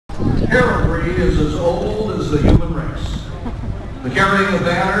Heraldry is as old as the human race. The carrying of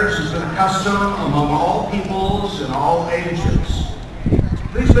banners has been a custom among all peoples in all ages.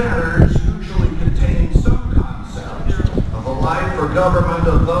 These banners usually contain some concept of a life or government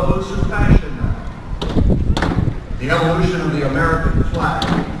of those who fashion them. The evolution of the American flag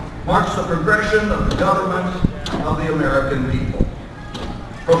marks the progression of the government of the American people.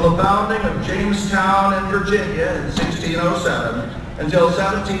 From the founding of Jamestown in Virginia in 1607 until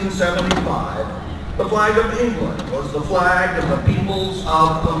 1775, the flag of England was the flag of the peoples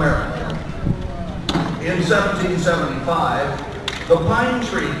of America. In 1775, the pine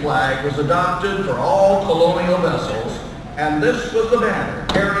tree flag was adopted for all colonial vessels, and this was the banner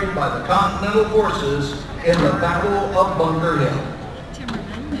carried by the Continental forces in the Battle of Bunker Hill.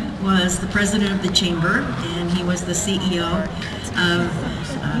 Was the president of the chamber, and he was the CEO of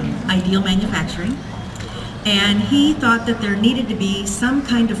Ideal Manufacturing. And he thought that there needed to be some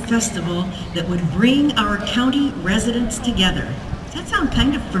kind of festival that would bring our county residents together. Does that sound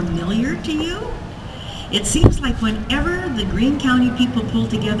kind of familiar to you? It seems like whenever the Greene County people pull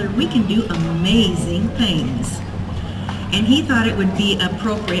together, we can do amazing things. And he thought it would be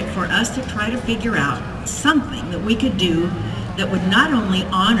appropriate for us to try to figure out something that we could do that would not only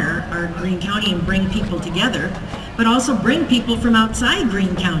honor our Greene County and bring people together, but also bring people from outside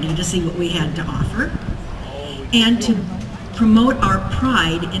Greene County to see what we had to offer, and to promote our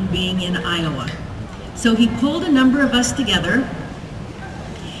pride in being in Iowa. So he pulled a number of us together,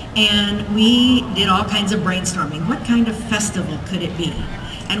 and we did all kinds of brainstorming. What kind of festival could it be?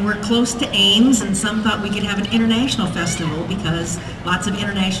 And we're close to Ames, and some thought we could have an international festival because lots of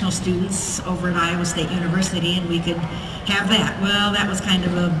international students over at Iowa State University, and we could have that. Well, that was kind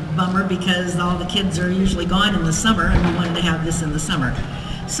of a bummer because all the kids are usually gone in the summer, and we wanted to have this in the summer.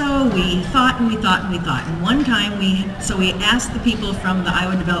 So we thought and we thought and we thought. And one time we asked the people from the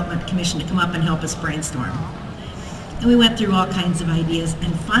Iowa Development Commission to come up and help us brainstorm. And we went through all kinds of ideas,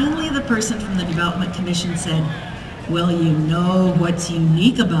 and finally the person from the Development Commission said, "Well, you know what's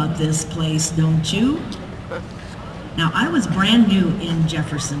unique about this place, don't you?" Now, I was brand new in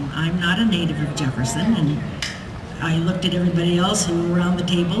Jefferson. I'm not a native of Jefferson, and I looked at everybody else who were around the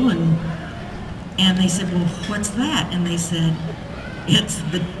table, and they said, "Well, what's that?" And they said, "It's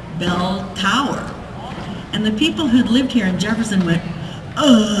the bell tower." And the people who'd lived here in Jefferson went,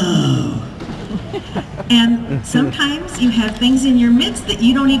 "Oh." And sometimes you have things in your midst that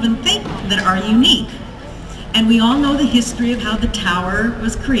you don't even think that are unique. And we all know the history of how the tower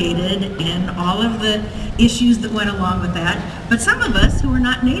was created and all of the issues that went along with that. But some of us who are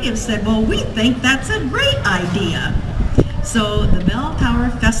not natives said, "Well, we think that's a great idea." So the Bell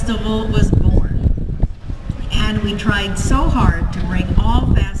Tower Festival was born. And we tried so hard to bring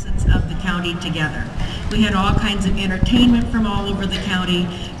all facets of the county together. We had all kinds of entertainment from all over the county,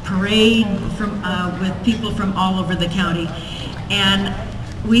 parade with people from all over the county. And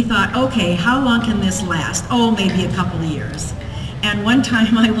we thought, okay, how long can this last? Oh, maybe a couple of years. And one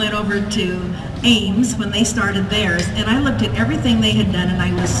time I went over to Ames when they started theirs, and I looked at everything they had done, and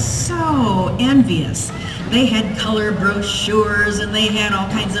I was so envious. They had color brochures, and they had all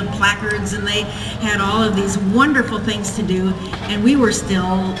kinds of placards, and they had all of these wonderful things to do, and we were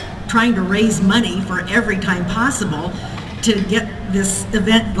still trying to raise money for every time possible to get this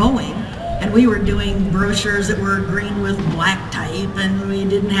event going. And we were doing brochures that were green with black type, and we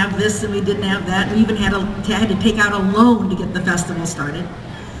didn't have this and we didn't have that. We even had to take out a loan to get the festival started.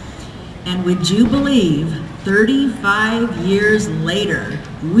 And would you believe, 35 years later,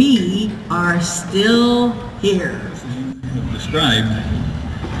 we are still here. Described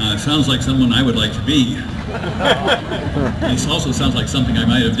sounds like someone I would like to be. It also sounds like something I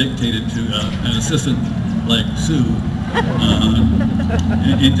might have dictated to an assistant like Sue.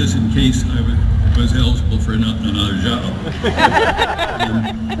 And just in case I was eligible for another job.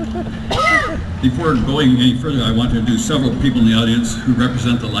 Before going any further, I want to introduce several people in the audience who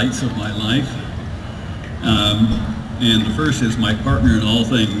represent the lights of my life. And the first is my partner in all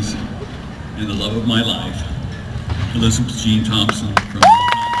things and the love of my life, Elizabeth Jean Thompson from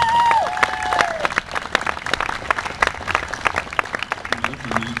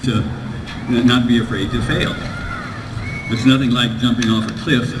to not be afraid to fail. It's nothing like jumping off a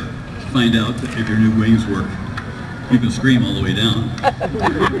cliff to find out that if your new wings work, you can scream all the way down.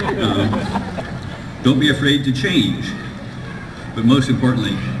 Don't be afraid to change, but most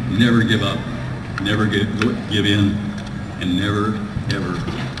importantly, never give up, never give in, and never, ever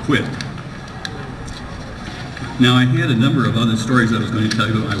quit. Now, I had a number of other stories I was going to tell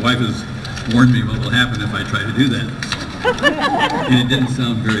you, but my wife has warned me what will happen if I try to do that. And it didn't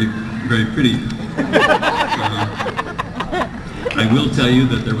sound very, very pretty. I will tell you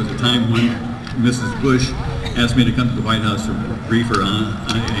that there was a time when Mrs. Bush asked me to come to the White House to brief her on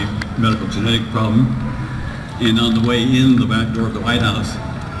a medical genetic problem. And on the way in the back door of the White House,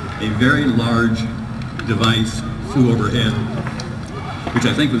 a very large device flew overhead, which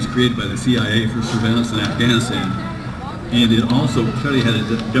I think was created by the CIA for surveillance in Afghanistan. And it also clearly had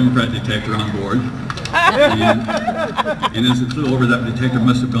a Democrat detector on board. And as it flew over, that detector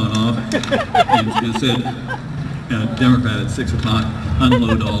must have gone off and it said, Democrat at 6 o'clock,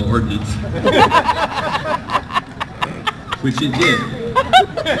 unload all ordnance. Which it did.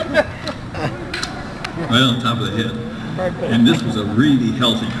 Right on top of the head. And this was a really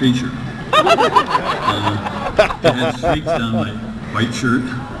healthy creature. It had streaks down my white shirt.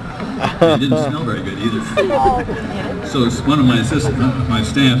 It didn't smell very good either. So one of my assistants, my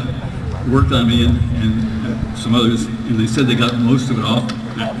staff, worked on me and some others, and they said they got most of it off.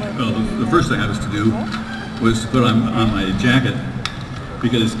 Well, the first thing I was to do was to put on my jacket,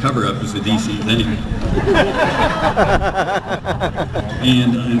 because cover-up is the DC's anyway.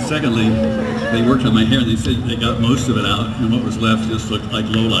 And secondly, they worked on my hair and they said they got most of it out, and what was left just looked like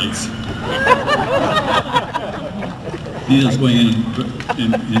lowlights. He was going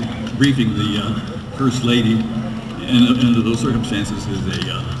in and briefing the First Lady, and under those circumstances is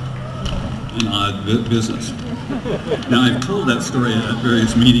an odd business. Now, I've told that story at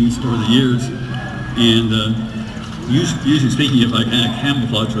various meetings over the years, and usually speaking, if I kind of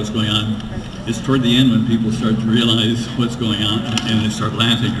camouflage what's going on, it's toward the end when people start to realize what's going on and they start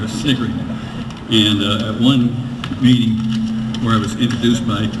laughing or snickering. And at one meeting where I was introduced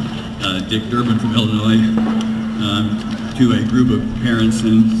by Dick Durbin from Illinois to a group of parents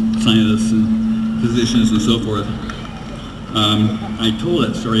and scientists and physicians and so forth, I told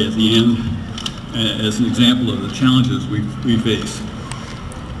that story at the end as an example of the challenges we face.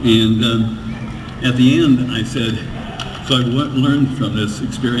 And at the end I said, so I learned from this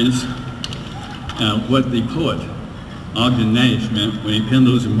experience what the poet Ogden Nash meant when he penned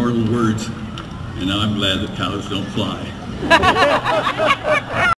those immortal words, and now I'm glad that cows don't fly.